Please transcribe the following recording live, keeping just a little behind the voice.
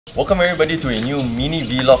Welcome everybody to a new mini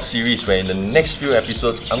vlog series where in the next few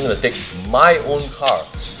episodes I'm going to take my own car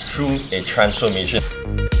through a transformation.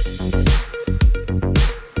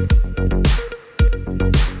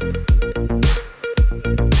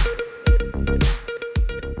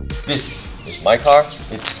 This is my car.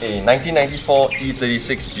 It's a 1994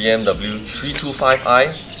 E36 BMW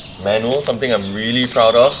 325i manual, something I'm really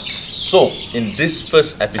proud of. So in this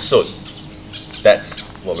first episode, that's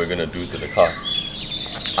what we're gonna do to the car.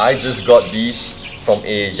 I just got these from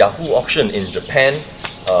a Yahoo auction in Japan.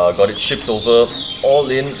 Got it shipped over, all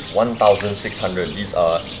in 1,600. These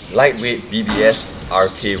are lightweight BBS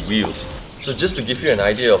RK wheels. So just to give you an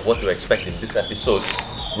idea of what to expect in this episode,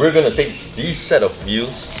 we're gonna take these set of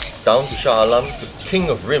wheels down to Shah Alam, to King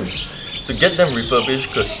of Rims, to get them refurbished,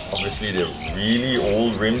 because obviously they're really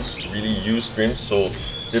old rims, really used rims, so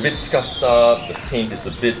they're a bit scuffed up, the paint is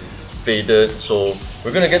a bit faded, so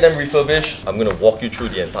we're gonna get them refurbished. I'm gonna walk you through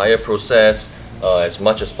the entire process as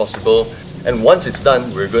much as possible, and once it's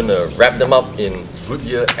done, we're gonna wrap them up in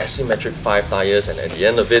Goodyear asymmetric 5 tires, and at the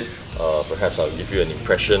end of it, perhaps I'll give you an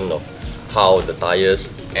impression of how the tires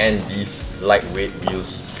and these lightweight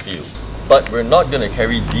wheels feel. But we're not gonna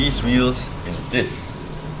carry these wheels in this,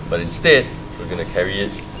 but instead we're gonna carry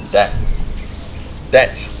it in that.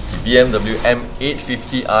 That's the BMW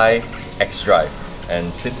M850i X-Drive.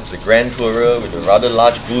 And since it's a Grand Tourer with a rather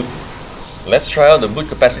large boot, let's try out the boot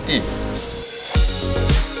capacity.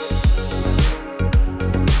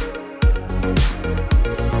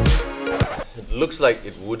 It looks like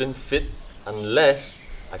it wouldn't fit unless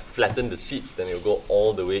I flatten the seats, then it'll go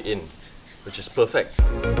all the way in, which is perfect.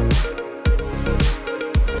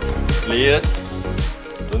 Layered.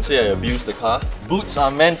 Don't say I abuse the car. Boots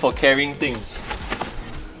are meant for carrying things.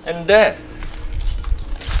 And there,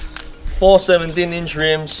 4 17-inch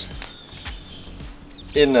rims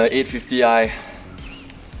in an 850i.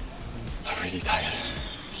 I'm really tired.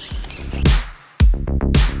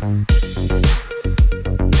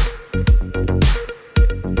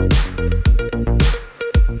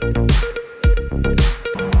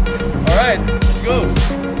 Alright, let's go!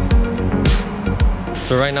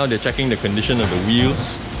 So right now they're checking the condition of the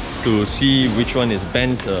wheels to see which one is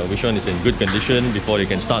bent, which one is in good condition before they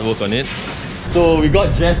can start work on it. So we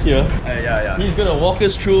got Jeff here. He's gonna walk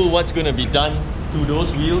us through what's gonna be done to those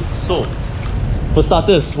wheels. So, for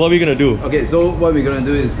starters, what are we gonna do? Okay, so what we're gonna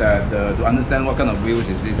do is that to understand what kind of wheels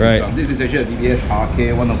is this. Right. This is actually a BBS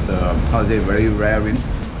RK, one of the very rare rims.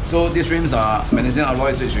 So these rims are magnesium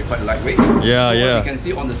alloys, which is quite lightweight. Yeah, so yeah. You can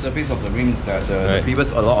see on the surface of the rims that the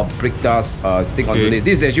previous a lot of brick dust stick onto this.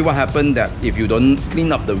 This is actually what happened that if you don't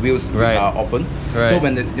clean up the wheels often. So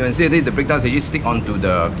when you can see the brick dust actually stick onto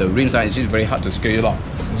the rims, it's just very hard to scrape it off.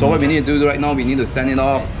 So what we need to do right now, we need to sand it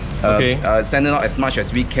off. Sand it out as much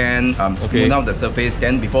as we can, smooth out the surface,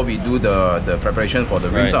 then before we do the preparation for the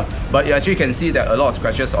rims. But you actually can see that a lot of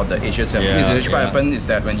scratches on the edges. This actually what happens is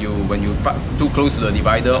that when you park too close to the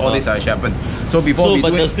divider, all this actually happen. So before we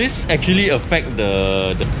do does this actually affect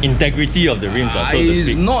the integrity of the rims? So to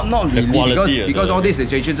speak? Not really, because all this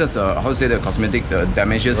is actually just how to say the cosmetic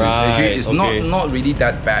damages. It's not really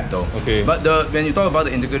that bad though. But when you talk about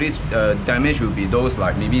the integrity damage, will be those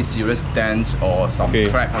like maybe serious dents or some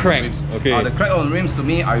crack on the rims. The crack on the rims, to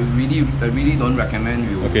me, I really don't recommend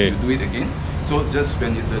you do it again. So just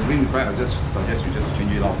when the rim crack, I just suggest you just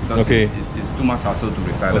change it off, because it's too much hassle to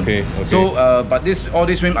repair them. So but all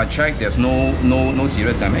these rims are checked. There's no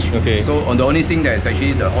serious damage. So on the only thing that is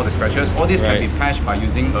actually all the scratches, all this can be patched by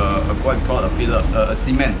using what we call a filler, a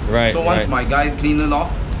cement. So once my guy clean it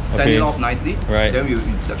off, sand it off nicely, then we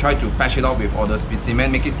try to patch it off with all the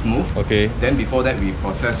cement, make it smooth. Then before that we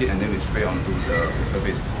process it and then we spray onto the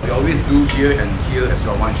surface. We always do here and here as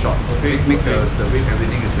well, one shot. Make the rim,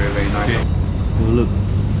 everything is very nice. Oh, look.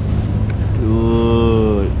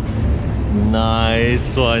 Good.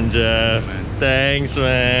 Nice one, Jeff. Thanks,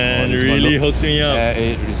 man. Really hooked me up. Yeah,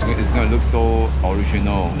 it's gonna look so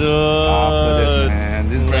original after this, man.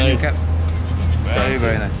 This brand new caps.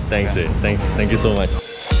 Very nice. Thanks, thank you so much.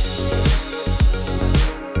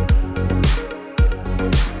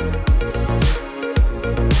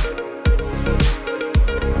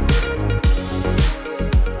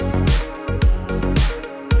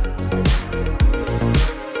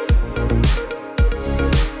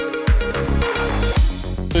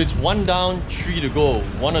 So it's 1 down, 3 to go.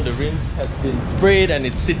 One of the rims has been sprayed and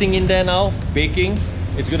it's sitting in there now, baking.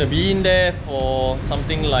 It's gonna be in there for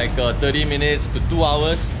something like 30 minutes to 2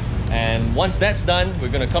 hours. And once that's done, we're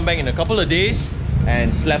gonna come back in a couple of days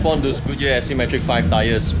and slap on those Goodyear asymmetric 5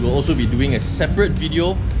 tires. We'll also be doing a separate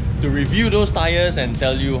video to review those tires and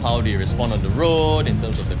tell you how they respond on the road in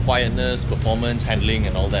terms of the quietness, performance, handling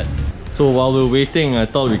and all that. So while we're waiting, I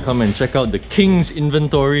thought we'd come and check out the King's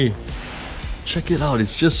inventory. Check it out,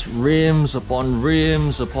 it's just rims upon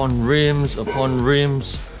rims upon rims upon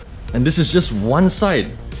rims. And this is just one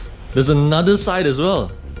side. There's another side as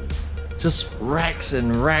well. Just racks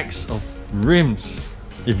and racks of rims.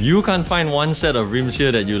 If you can't find one set of rims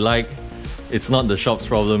here that you like, it's not the shop's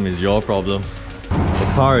problem, it's your problem.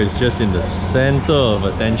 The car is just in the center of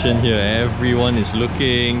attention here. Everyone is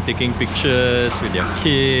looking, taking pictures with their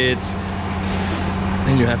kids.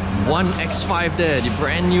 Then you have one X5 there, the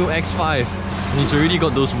brand new X5. And he's already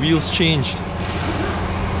got those wheels changed.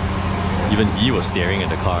 Even he was staring at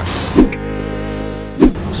the car.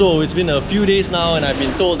 So it's been a few days now and I've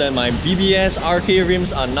been told that my BBS RK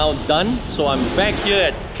rims are now done. So I'm back here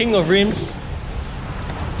at King of Rims.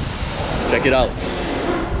 Check it out.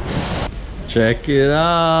 Check it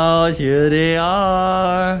out, here they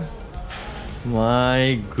are.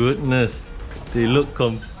 My goodness, they look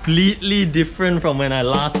completely different from when I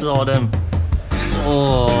last saw them.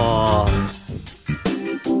 Oh.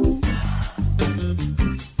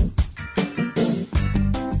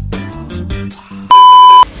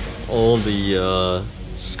 All the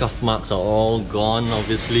scuff marks are all gone,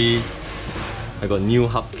 obviously. I got new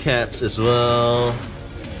hubcaps as well,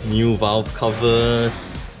 new valve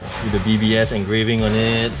covers with the BBS engraving on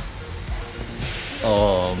it.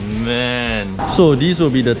 Oh man. So these will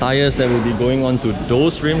be the tires that will be going on to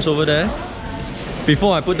those rims over there.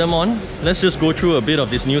 Before I put them on, let's just go through a bit of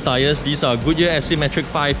these new tires. These are Goodyear Asymmetric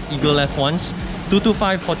 5 Eagle F1s,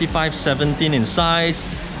 225, 45, 17 in size.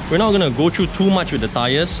 We're not going to go through too much with the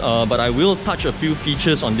tires, but I will touch a few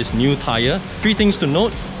features on this new tire. Three things to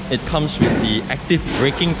note. It comes with the active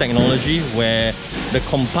braking technology where the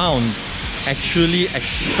compound actually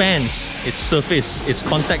expands its surface, its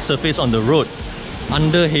contact surface on the road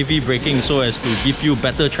under heavy braking so as to give you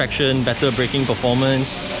better traction, better braking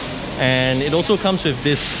performance. And it also comes with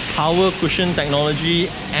this power cushion technology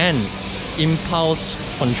and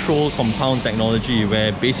impulse control compound technology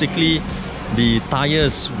where basically the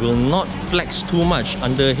tires will not flex too much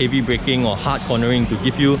under heavy braking or hard cornering to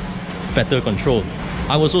give you better control.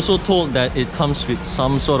 I was also told that it comes with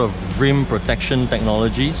some sort of rim protection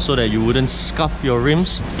technology so that you wouldn't scuff your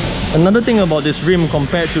rims. Another thing about this rim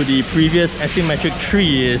compared to the previous Asymmetric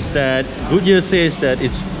 3 is that Goodyear says that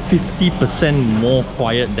it's 50% more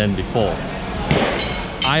quiet than before.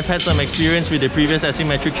 I've had some experience with the previous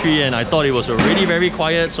Asymmetric 3 and I thought it was already very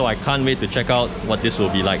quiet, so I can't wait to check out what this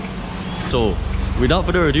will be like. So without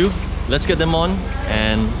further ado, let's get them on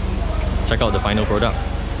and check out the final product.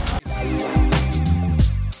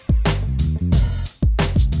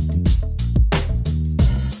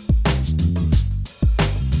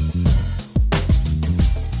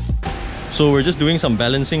 So we're just doing some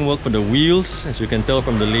balancing work for the wheels. As you can tell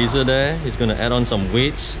from the laser there, it's going to add on some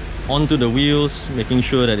weights onto the wheels, making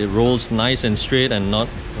sure that it rolls nice and straight and not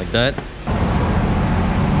like that.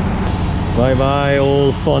 Bye bye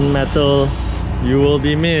old fond metal, you will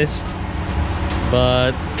be missed,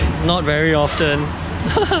 but not very often.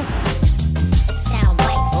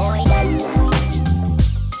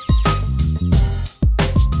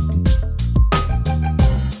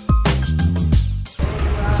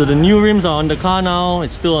 So the new rims are on the car now,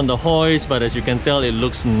 it's still on the hoist, but as you can tell it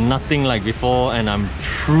looks nothing like before and I'm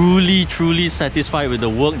truly satisfied with the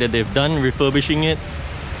work that they've done refurbishing it.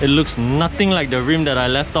 It looks nothing like the rim that I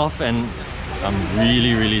left off and I'm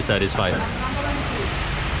really satisfied.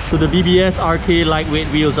 So the BBS RK lightweight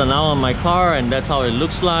wheels are now on my car and that's how it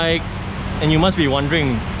looks like. And you must be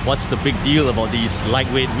wondering, what's the big deal about these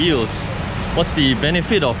lightweight wheels? What's the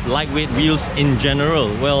benefit of lightweight wheels in general?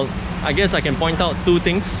 Well, I guess I can point out two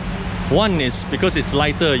things. One is because it's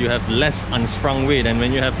lighter, you have less unsprung weight, and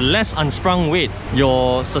when you have less unsprung weight,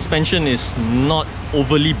 your suspension is not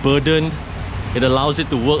overly burdened. It allows it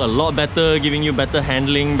to work a lot better, giving you better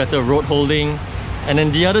handling, better road holding. And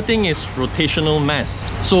then the other thing is rotational mass.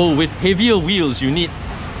 So with heavier wheels, you need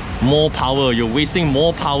more power. You're wasting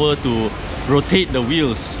more power to rotate the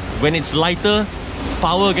wheels. When it's lighter,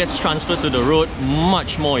 power gets transferred to the road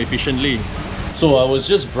much more efficiently. So I was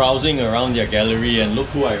just browsing around their gallery and look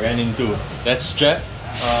who I ran into. That's Jeff.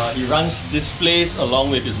 He runs this place along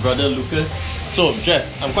with his brother Lucas. So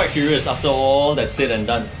Jeff, I'm quite curious, after all that's said and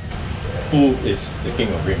done, who is the king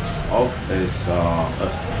of rims? Oh, it's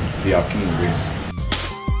us. We are king of rims.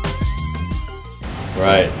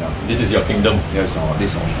 Right. Yeah. This is your kingdom. Yes,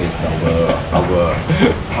 this is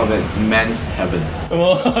our man's heaven.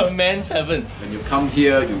 Man's heaven. When you come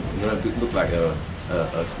here, you look like a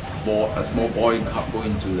a small boy go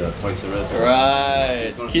into the Toys R Us.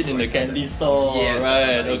 Right, kid in the candy store. Yes,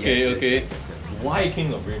 right. Okay, yes, okay. Yes. Why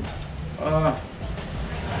King of Rims?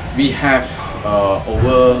 We have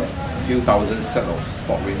over a few thousand set of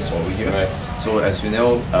sport rims over here. Right. So as you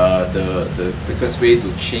know, the quickest way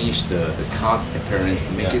to change the car's appearance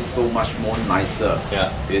to make it so much more nicer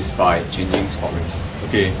is by changing sport rims.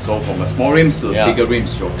 Okay. So from a small rims to bigger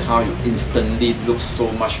rims, your car you instantly looks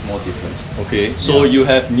so much more different. Okay. So you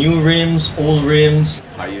have new rims, old rims,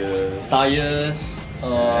 tires, everything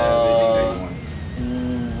that you want.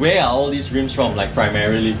 Where are all these rims from, like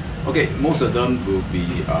primarily? Okay, most of them will be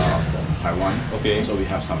from Taiwan. Okay. So we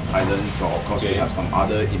have some Thailand, so of course we have some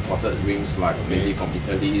other imported rims like maybe from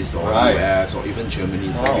Italy or US or even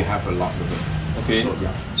Germany. So we have a lot of them. Okay.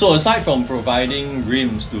 So aside from providing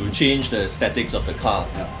rims to change the aesthetics of the car,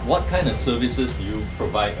 what kind of services do you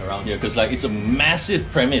provide around here? Because like it's a massive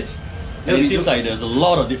premise. And it seems like there's a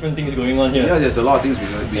lot of different things going on here. Yeah, there's a lot of things we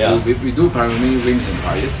do. We do primarily rims and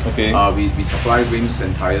tires. Okay. We supply rims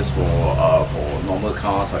and tires for normal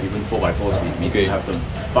cars or even 4x4s. We do have them.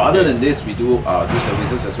 But other than this, we do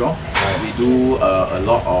services as well. Right. We do a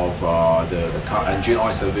lot of the car engine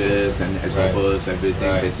oil service and absorbers,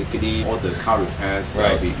 everything. Basically, all the car repairs,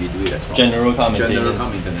 we do it as well. General car maintenance. General car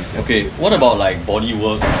maintenance. Yes. Okay. What about like body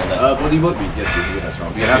work and all that? Body work, we do it as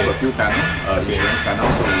well. We have a few panels, insurance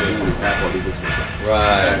panels, so we do repair body works as well.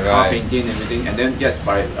 Right. Car painting, everything, and then yes,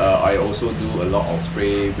 I also do a lot of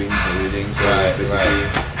spray rims, everything. So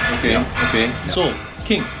basically, okay. So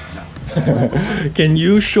King, can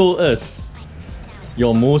you show us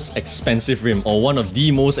your most expensive rim or one of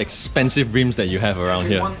the most expensive rims that you have around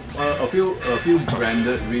here? A few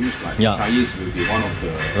branded rims like Chinese will be one of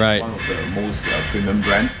the most premium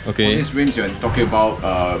brand. Okay. All these rims you're talking about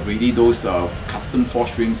really those custom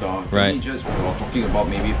forged rims are really just we're talking about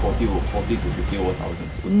maybe 40 to 50 over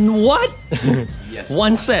thousand. What? Yes.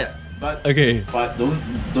 One set. But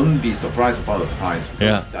don't be surprised about the price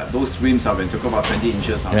because those rims are when you talk about 20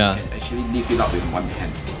 inches, you can actually lift it up with one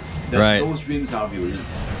hand. Those rims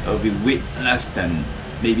will weigh less than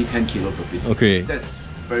maybe 10 kilo per piece. Okay. That's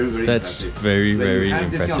very impressive. Very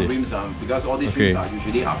impressive. This kind of rims because all these rims are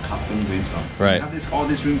usually custom rims. Right. Have all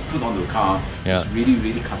these rims put on the car. It's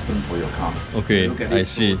really custom for your car. Okay. Look at I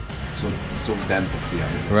see. So damn sexy.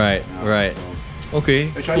 Right.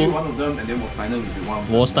 Okay. I try one of them, and then Steiner will be one of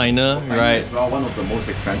them. Steiner, right? As well, one of the most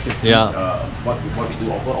expensive things. What we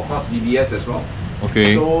do offer, of course, BBS as well.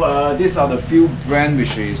 Okay. So these are the few brands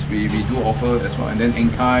which is we do offer as well, and then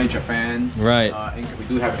Enkai Japan. Right. We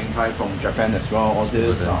do have Enkai from Japan as well. All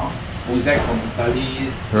this Ozek from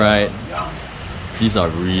Italy. Right. These are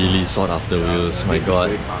really sought after wheels. My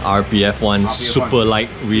God. RPF one, super light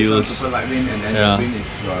wheels. Super light rim, and then the rim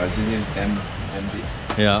is MD.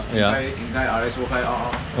 Enkai RSO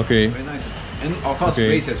RR. Okay. Very nice. And of course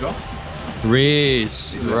race as well.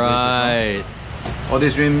 Race. Right. All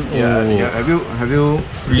this rim, have you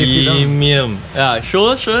premium? Yeah, show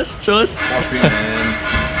us. Okay.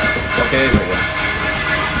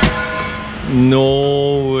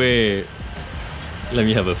 No way. Let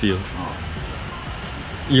me have a feel.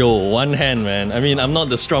 Yo, one hand, man. I mean, I'm not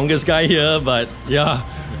the strongest guy here, but yeah.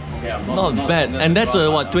 Okay, not bad. And that's a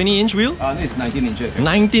what, 20-inch wheel? This is 19 inches.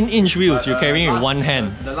 19-inch wheels you're carrying in one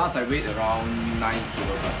hand. The last I weighed around 9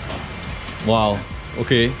 kilos. Wow.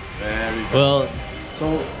 Okay. Very well.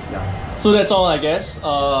 So that's all, I guess.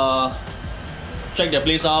 Check their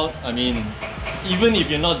place out. I mean, even if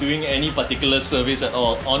you're not doing any particular service at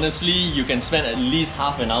all, honestly, you can spend at least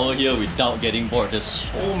half an hour here without getting bored. There's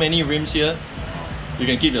so many rims here. You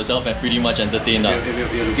can keep yourself pretty much entertained.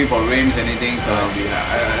 If you're looking for rims, anything, so we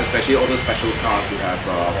have, especially all those special cars, we have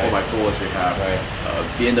 4x4s, we have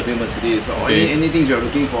BMW Mercedes, or anything you're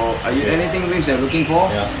looking for, anything rims you're looking for,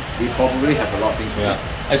 we probably have a lot of things for you.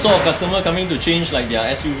 I saw a customer coming to change like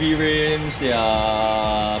their SUV rims,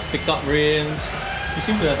 their pickup rims. You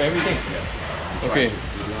seem to have everything. Yes. Okay.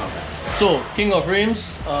 Right. So, King of Rims,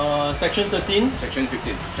 Section 13? Section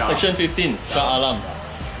 15. Section 15, Shah Alam.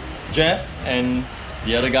 Jeff and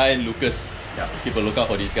the other guy, Lucas. Keep a lookout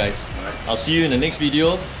for these guys. I'll see you in the next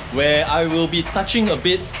video where I will be touching a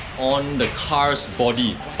bit on the car's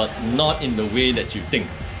body, but not in the way that you think.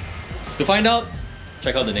 To find out,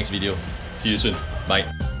 check out the next video. See you soon. Bye.